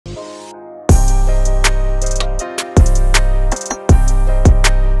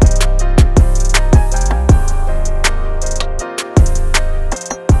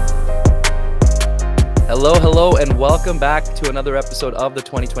Hello and welcome back to another episode of the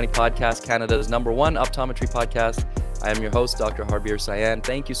 2020 podcast, Canada's #1 optometry podcast. I am your host, Dr. Harbier Sayan.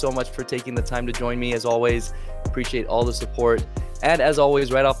 Thank you so much for taking the time to join me. As always, appreciate all the support. And as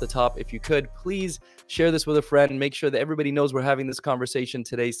always, right off the top, if you could, please share this with a friend and make sure that everybody knows we're having this conversation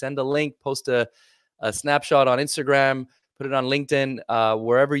today. Send a link, post a snapshot on Instagram, put it on LinkedIn,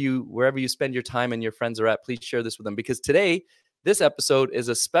 wherever you spend your time and your friends are at. Please share this with them, because today, this episode is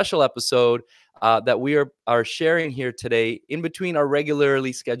a special episode that we are sharing here today in between our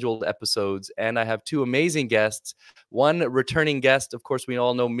regularly scheduled episodes. And I have two amazing guests. One returning guest, of course, we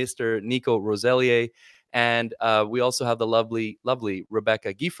all know Mr. Nico Roseillier. And we also have the lovely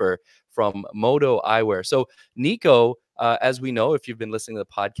Rebecca Giefer from MODO Eyewear. So Nico, as we know, if you've been listening to the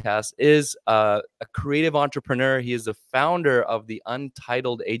podcast, is a creative entrepreneur. He is the founder of the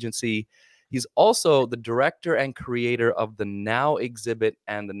UN-TI-TLED Agency. He's also the director and creator of the NOW exhibit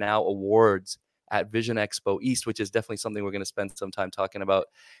and the NOW Awards at Vision Expo East, which is definitely something we're going to spend some time talking about.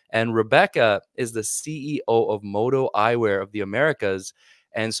 And Rebecca is the CEO of MODO Eyewear of the Americas.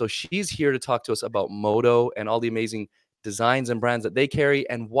 And so she's here to talk to us about MODO and all the amazing designs and brands that they carry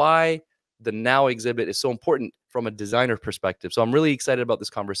and why the NOW exhibit is so important from a designer perspective. So I'm really excited about this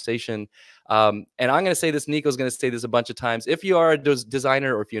conversation. And I'm going to say this, Nico's going to say this a bunch of times. If you are a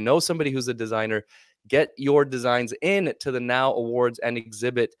designer, or if you know somebody who's a designer, get your designs in to the NOW Awards and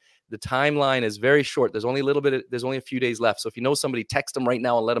exhibit. The timeline is very short. There's only a few days left. So if you know somebody, text them right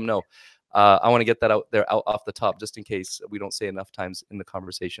now and let them know. I want to get that out there off the top, just in case we don't say enough times in the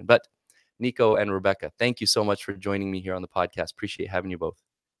conversation. But Nico and Rebecca, thank you so much for joining me here on the podcast. Appreciate having you both.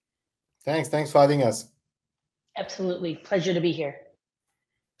 Thanks for having us. Absolutely. Pleasure to be here.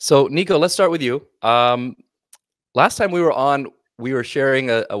 So Nico, let's start with you. Last time we were on, we were sharing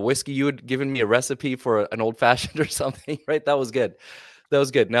a whiskey. You had given me a recipe for an old fashioned or something, right? That was good.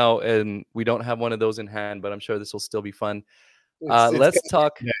 Now, and we don't have one of those in hand, but I'm sure this will still be fun. Let's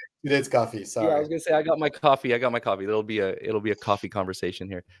talk. Yeah, today's coffee. Sorry. Yeah, I was gonna say I got my coffee. It'll be a coffee conversation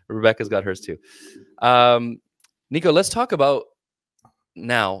here. Rebecca's got hers too. Nico, let's talk about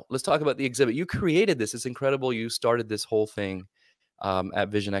the exhibit. You created this. It's incredible. You started this whole thing at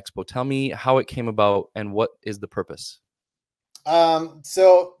Vision Expo. Tell me how it came about and what is the purpose.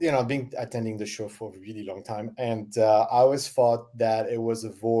 So, been attending the show for a really long time, and I always thought that it was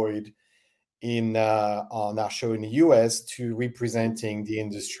a void on our show in the US to representing the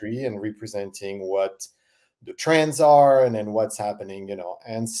industry and representing what the trends are and then what's happening,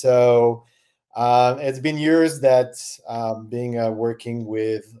 And so it's been years that working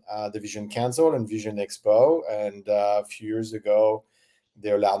with the Vision Council and Vision Expo, and a few years ago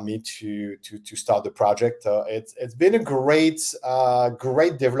they allowed me to start the project. It's been a great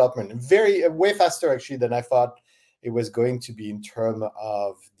development, way faster actually than I thought it was going to be in terms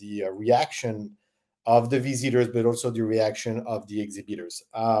of the reaction of the visitors, but also the reaction of the exhibitors.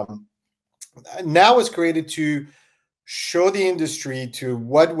 Now it's created to show the industry to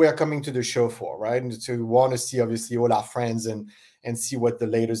what we're coming to the show for, right? And to want to see obviously all our friends and see what the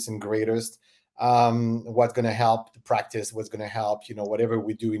latest and greatest, what's going to help the practice, what's going to help, whatever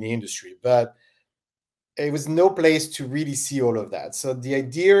we do in the industry. But it was no place to really see all of that. So the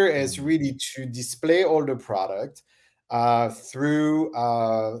idea is really to display all the product through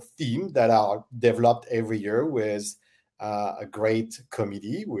theme that are developed every year with a great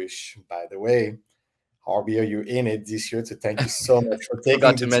committee, which, by the way, Harbier, you're in it this year, so thank you so much for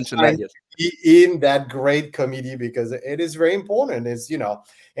taking to mention that, yes. Be in that great committee, because it is very important. It's, and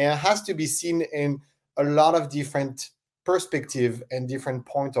it has to be seen in a lot of different perspective and different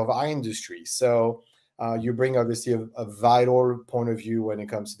point of our industry. So you bring obviously a vital point of view when it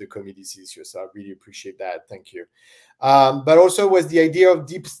comes to the committees this year. So I really appreciate that. Thank you. But also was the idea of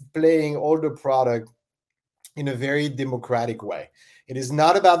displaying all the product in a very democratic way. It is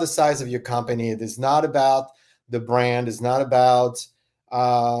not about the size of your company. It is not about the brand. It's not about,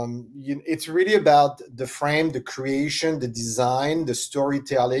 it's really about the frame, the creation, the design, the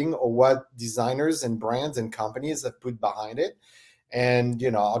storytelling, or what designers and brands and companies have put behind it. And,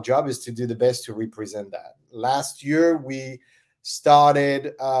 our job is to do the best to represent that. Last year, we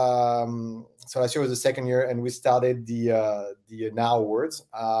started, so last year was the second year, and we started the NOW Awards.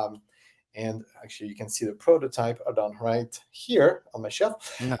 And actually, you can see the prototype done right here on my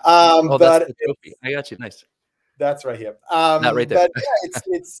shelf. That's but the trophy. I got you. Nice. That's right here. Not right there. But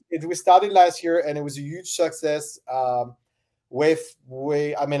yeah, we started last year, and it was a huge success. I was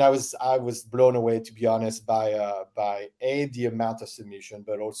blown away, to be honest, by the amount of submission,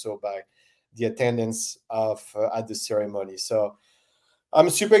 but also by the attendance of at the ceremony. So I'm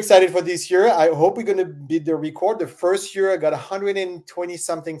super excited for this year. I hope we're going to beat the record. The first year I got 120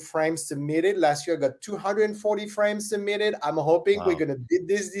 something frames submitted. Last year I got 240 frames submitted. I'm hoping we're going to beat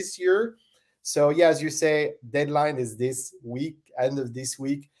this year. So yeah, as you say, deadline is this week, end of this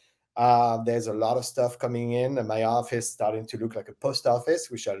week. There's a lot of stuff coming in, and my office starting to look like a post office,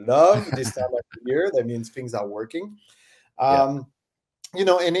 which I love this time of the year. That means things are working. You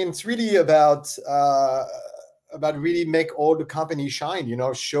know, and it's really about really make all the company shine, you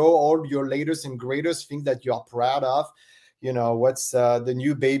know, show all your latest and greatest things that you're proud of, you know, what's the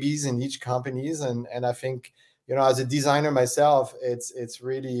new babies in each companies. And I think, you know, as a designer myself, it's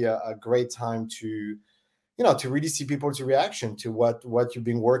really a great time to, you know, to really see people's reaction to what you've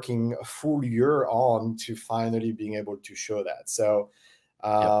been working a full year on to finally being able to show that. So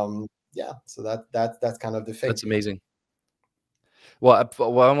yeah, so that's kind of the thing. That's amazing. Well, I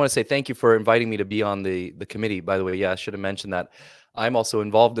want to say thank you for inviting me to be on the committee. By the way, yeah, I should have mentioned that. I'm also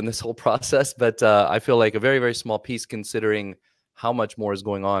involved in this whole process, but I feel like a very, very small piece considering how much more is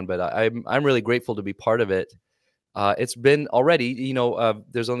going on. But I'm really grateful to be part of it. It's been already, you know,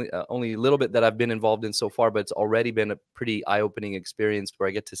 there's only a little bit that I've been involved in so far, but it's already been a pretty eye-opening experience where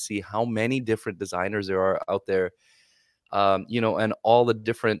I get to see how many different designers there are out there. You know, and all the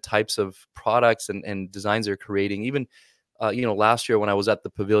different types of products and designs they're creating. Even you know, last year when I was at the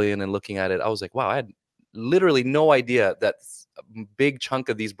pavilion and looking at it, I was like, wow, I had literally no idea that a big chunk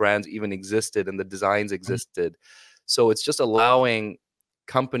of these brands even existed and the designs existed. So it's just allowing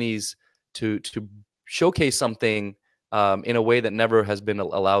companies to showcase something in a way that never has been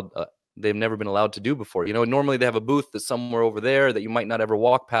allowed. They've never been allowed to do before. You know, normally they have a booth that's somewhere over there that you might not ever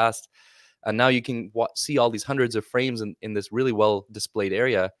walk past. And now you can see all these hundreds of frames in this really well displayed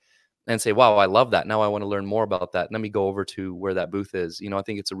area and say, wow, I love that. Now I want to learn more about that. Let me go over to where that booth is. You know, I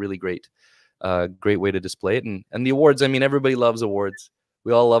think it's a really great way to display it. And the awards, I mean, everybody loves awards.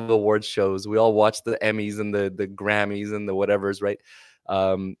 We all love awards shows. We all watch the Emmys and the Grammys and the whatevers, right?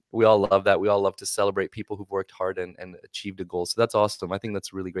 We all love that. We all love to celebrate people who've worked hard and achieved a goal. So that's awesome. I think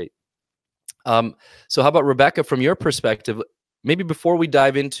that's really great. So how about Rebecca, from your perspective, maybe before we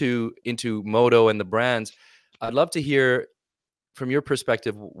dive into MODO and the brands, I'd love to hear from your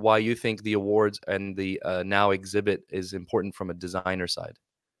perspective why you think the awards and the NOW exhibit is important from a designer side.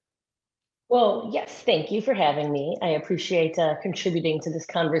 Well, yes, thank you for having me. I appreciate contributing to this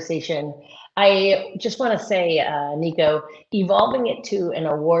conversation. I just want to say, Nico, evolving it to an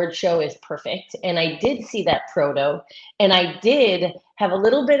award show is perfect. And I did see that proto, and I did have a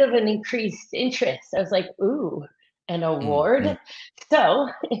little bit of an increased interest. I was like, ooh, an award? So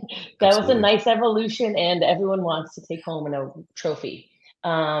that was a nice evolution, and everyone wants to take home a trophy.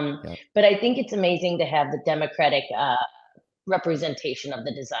 But I think it's amazing to have the democratic representation of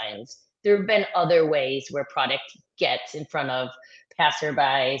the designs. There have been other ways where product gets in front of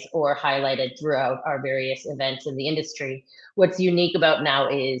passerbys or highlighted throughout our various events in the industry. What's unique about NOW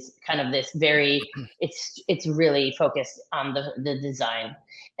is kind of this it's really focused on the design.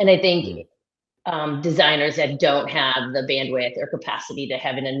 And I think designers that don't have the bandwidth or capacity to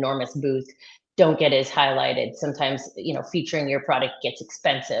have an enormous booth don't get as highlighted. Sometimes, you know, featuring your product gets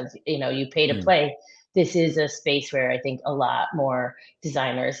expensive. You know, you pay to play. This is a space where I think a lot more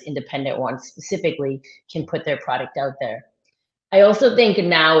designers, independent ones specifically, can put their product out there. I also think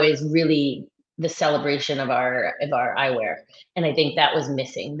NOW is really the celebration of our eyewear, and I think that was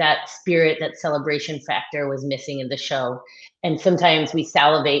missing. That spirit, that celebration factor was missing in the show. And sometimes we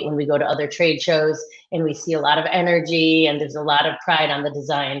salivate when we go to other trade shows and we see a lot of energy and there's a lot of pride on the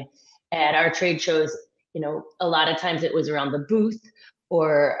design. At our trade shows, you know, a lot of times it was around the booth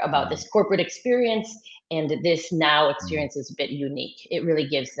or about this corporate experience. And this NOW experience is a bit unique. It really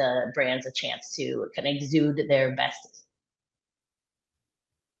gives the brands a chance to kind of exude their best.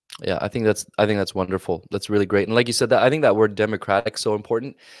 Yeah, I think that's wonderful. That's really great. And like you said, that I think that word democratic is so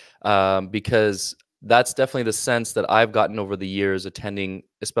important because that's definitely the sense that I've gotten over the years attending,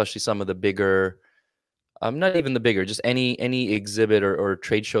 especially some of the bigger, not even the bigger, just any exhibit or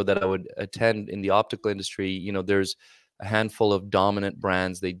trade show that I would attend in the optical industry. You know, there's a handful of dominant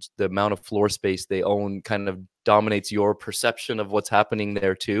brands. The amount of floor space they own kind of dominates your perception of what's happening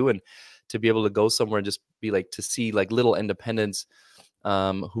there too. And to be able to go somewhere and just be like, to see like little independents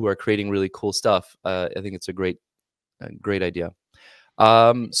who are creating really cool stuff. I think it's a great idea.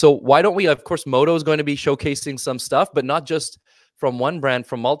 So why don't we, of course, MODO is going to be showcasing some stuff, but not just from one brand,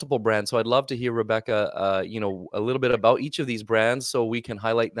 from multiple brands. So I'd love to hear, Rebecca, you know, a little bit about each of these brands so we can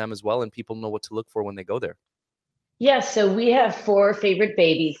highlight them as well and people know what to look for when they go there. Yes, so we have 4 favorite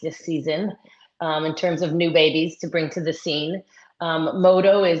babies this season in terms of new babies to bring to the scene.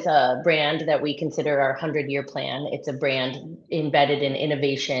 MODO is a brand that we consider our 100-year plan. It's a brand embedded in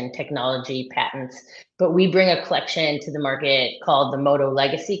innovation, technology, patents. But we bring a collection to the market called the MODO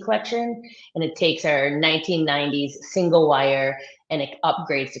Legacy Collection, and it takes our 1990s single wire and it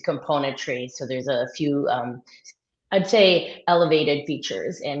upgrades the componentry. So there's a few, I'd say, elevated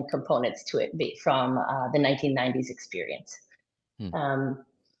features and components to it from the 1990s experience.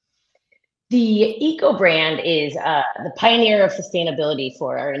 The Eco brand is the pioneer of sustainability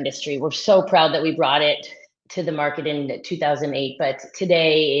for our industry. We're so proud that we brought it to the market in 2008, but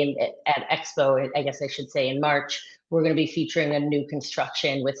today at Expo, I guess I should say in March, we're going to be featuring a new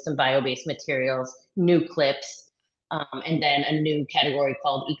construction with some bio-based materials, new clips, and then a new category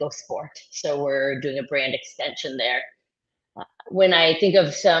called Eco Sport. So we're doing a brand extension there. When I think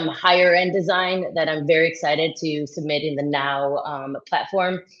of some higher end design that I'm very excited to submit in the NOW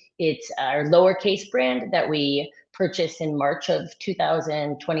platform, it's our lowercase brand that we purchased in March of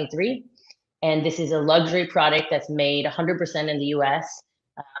 2023. And this is a luxury product that's made 100% in the US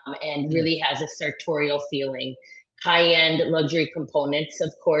and really has a sartorial feeling. High-end luxury components,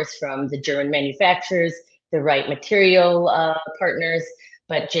 of course, from the German manufacturers, the right material partners,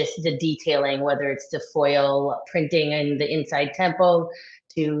 but just the detailing, whether it's the foil printing in the inside temple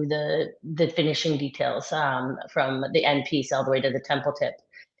to the finishing details from the end piece all the way to the temple tip.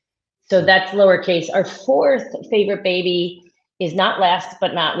 So that's lowercase. Our fourth favorite baby is not last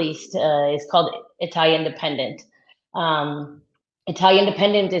but not least, is called NTI-Independent.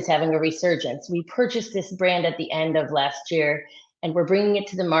 NTI-Independent is having a resurgence. We purchased this brand at the end of last year, and we're bringing it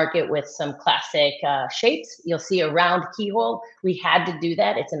to the market with some classic shapes. You'll see a round keyhole. We had to do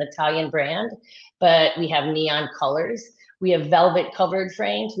that. It's an Italian brand, but we have neon colors. We have velvet covered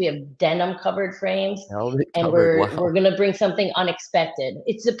frames. We have denim covered frames. We're going to bring something unexpected.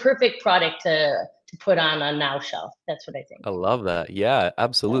 It's the perfect product to put on a NOW shelf. That's what I think. I love that. Yeah,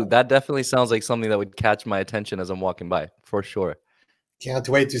 absolutely. That definitely sounds like something that would catch my attention as I'm walking by, for sure. Can't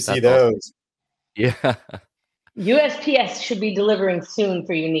wait to see those. Awesome. Yeah. USPS should be delivering soon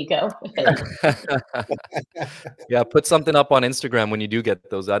for you, Nico. Yeah, put something up on Instagram when you do get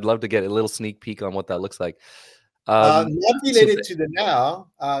those. I'd love to get a little sneak peek on what that looks like. Not related to the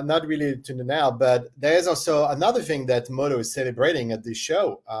NOW, but there's also another thing that MODO is celebrating at this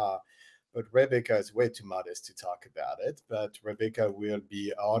show. But Rebecca is way too modest to talk about it. But Rebecca will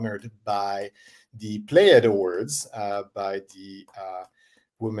be honored by the TLED Awards by the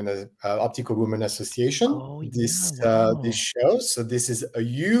Optical Women Association. This show. So this is a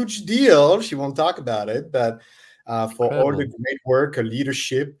huge deal. She won't talk about it, but for all the great work,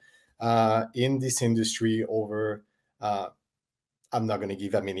 leadership in this industry over. I'm not going to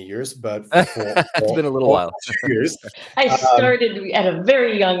give that many years, but it's been a little while. Years. I started at a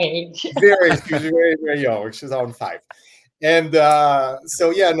very young age. She was very, very young. She's on 5. And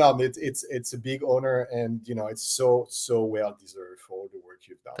so, yeah, no, it's a big honor, and, you know, it's so well deserved for all the work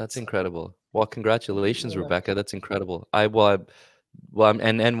you've done. That's incredible. Well, congratulations, Rebecca. That's incredible.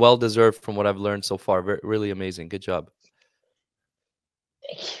 And well deserved from what I've learned so far. Really amazing. Good job.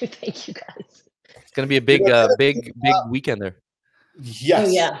 Thank you, guys. It's going to be a big, big weekend there. Yes.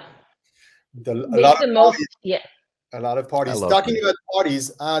 Oh, yeah. A lot of parties. Talking about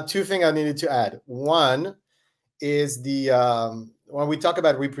parties, 2 things I needed to add. One is the when we talk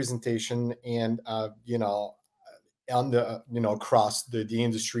about representation and you know, on the across the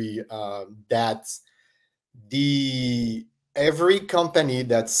industry, that every company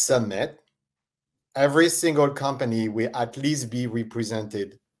that submit, every single company will at least be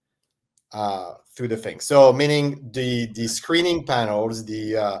represented through the thing. So meaning the screening panels,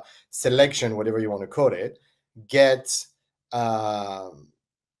 the selection, whatever you want to call it, get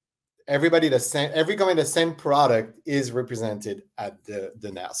every company that send product is represented at the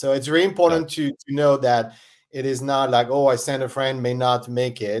NOW. So it's very important to know that it is not like, oh, I send a friend, may not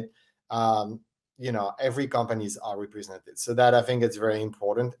make it. You know, every companies are represented. So that, I think, it's very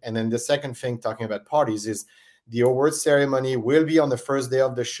important. And then the second thing, talking about parties, is the award ceremony will be on the first day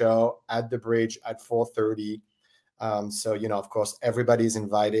of the show at the bridge at 4:30. So, you know, of course, everybody's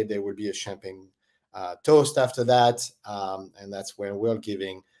invited. There will be a champagne toast after that. And that's when we're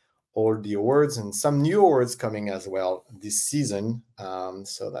giving all the awards and some new awards coming as well this season.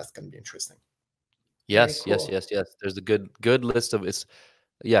 So that's going to be interesting. Yes, cool. yes. There's a good list of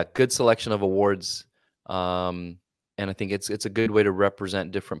good selection of awards. And I think it's a good way to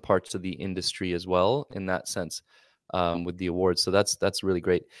represent different parts of the industry as well in that sense, with the awards. So that's really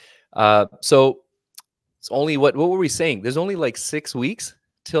great. So it's only what were we saying? There's only like 6 weeks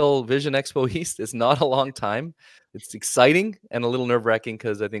till Vision Expo East. It's not a long time. It's exciting and a little nerve-wracking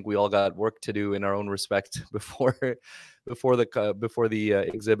because I think we all got work to do in our own respect before before the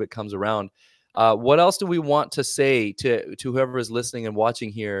exhibit comes around. What else do we want to say to whoever is listening and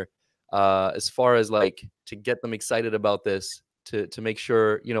watching here, as far as like to get them excited about this, to make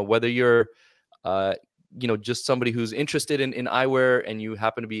sure, you know, whether you're you know, just somebody who's interested in eyewear and you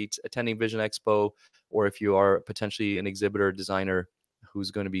happen to be attending Vision Expo, or if you are potentially an exhibitor designer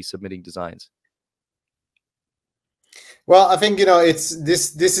who's going to be submitting designs? Well, I think, you know, it's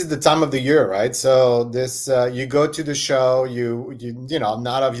this is the time of the year, right? So this you go to the show, you know,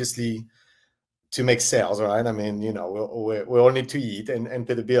 not obviously to make sales, right? I mean, you know, we all need to eat and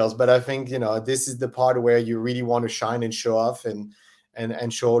pay the bills, but I think, you know, this is the part where you really want to shine and show off and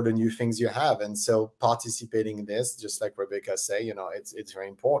show all the new things you have. And so participating in this, just like Rebecca say, you know, it's very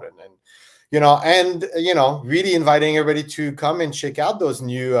important. And you know, really inviting everybody to come and check out those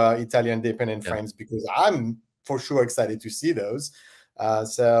new Italian independent frames, because I'm for sure excited to see those.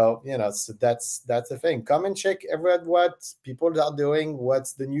 So, you know, so that's the thing. Come and check what people are doing,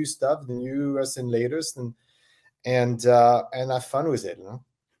 what's the new stuff, the newest and latest, and have fun with it, you know.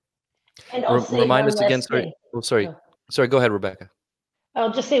 And I'll say remind one us again. last Sorry. thing. Oh, sorry. Sorry. Go ahead, Rebecca.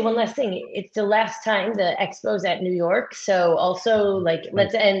 I'll just say one last thing. It's the last time the expo's at New York. So also, like,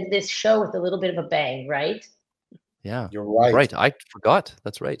 let's end this show with a little bit of a bang, right? Yeah, you're right. Right. I forgot.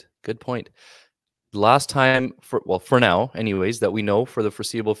 That's right. Good point. Last time, for now, anyways, that we know for the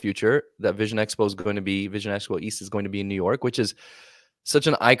foreseeable future, that Vision Expo East is going to be in New York, which is such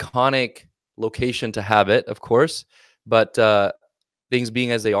an iconic location to have it, of course. But things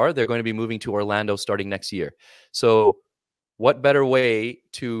being as they are, they're going to be moving to Orlando starting next year. So what better way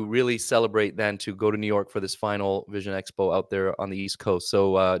to really celebrate than to go to New York for this final Vision Expo out there on the East Coast?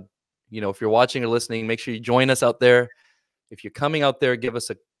 So, you know, if you're watching or listening, make sure you join us out there. If you're coming out there, give us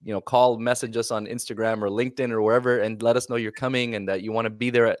a call, message us on Instagram or LinkedIn or wherever, and let us know you're coming and that you want to be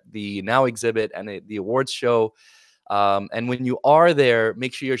there at the NOW exhibit and the awards show. And when you are there,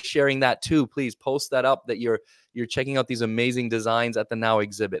 make sure you're sharing that too. Please post that up, that you're checking out these amazing designs at the NOW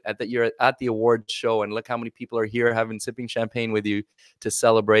exhibit, that you're at the awards show, and look how many people are here sipping champagne with you to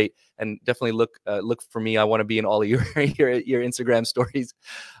celebrate. And definitely look for me. I want to be in all of your Instagram stories.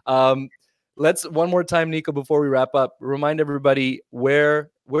 Let's one more time, Nico, before we wrap up, remind everybody where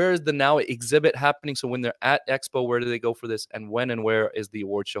is the NOW exhibit happening? So when they're at Expo, where do they go for this? And when and where is the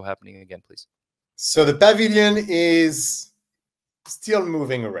award show happening again, please? So the pavilion is still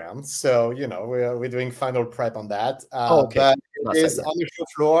moving around. So, you know, we're doing final prep on that. Okay. But it is on the show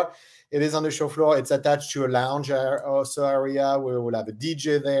floor. It is on the show floor. It's attached to a lounge area where we'll have a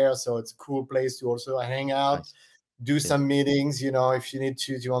DJ there. So it's a cool place to also hang out. Nice. Do some meetings, you know, if you need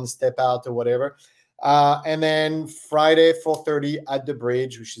to, if you want to step out or whatever. And then Friday, 4:30 at the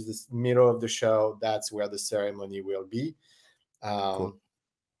bridge, which is the middle of the show. That's where the ceremony will be. Cool.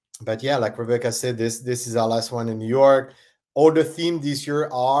 But yeah, like Rebecca said, this is our last one in New York. All the themes this year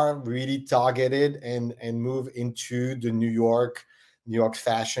are really targeted and move into the New York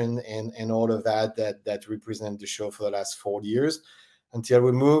fashion and all of that represent the show for the last 4 years, until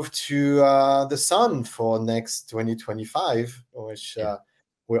we move to the sun for next 2025, which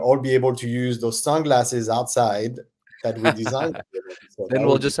we'll all be able to use those sunglasses outside that we designed. So then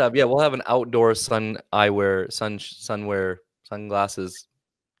we'll just have we'll have an outdoor sunwear sunglasses.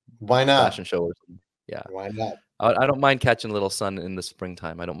 Why not? Fashion show or something. Yeah. Why not? I don't mind catching a little sun in the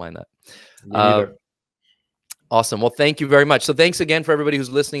springtime. I don't mind that. Me neither. Awesome. Well, thank you very much. So thanks again for everybody who's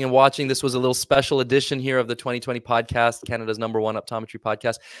listening and watching. This was a little special edition here of the 2020 podcast, Canada's #1 optometry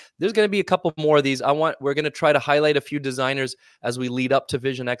podcast. There's going to be a couple more of these. We're going to try to highlight a few designers as we lead up to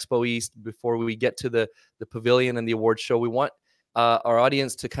Vision Expo East before we get to the pavilion and the award show. We want our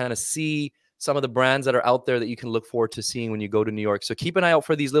audience to kind of see some of the brands that are out there that you can look forward to seeing when you go to New York. So keep an eye out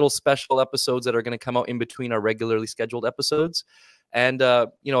for these little special episodes that are going to come out in between our regularly scheduled episodes. And,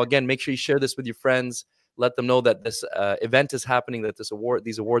 you know, again, make sure you share this with your friends. Let them know that this event is happening, that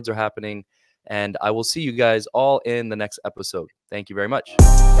these awards are happening. And I will see you guys all in the next episode. Thank you very much.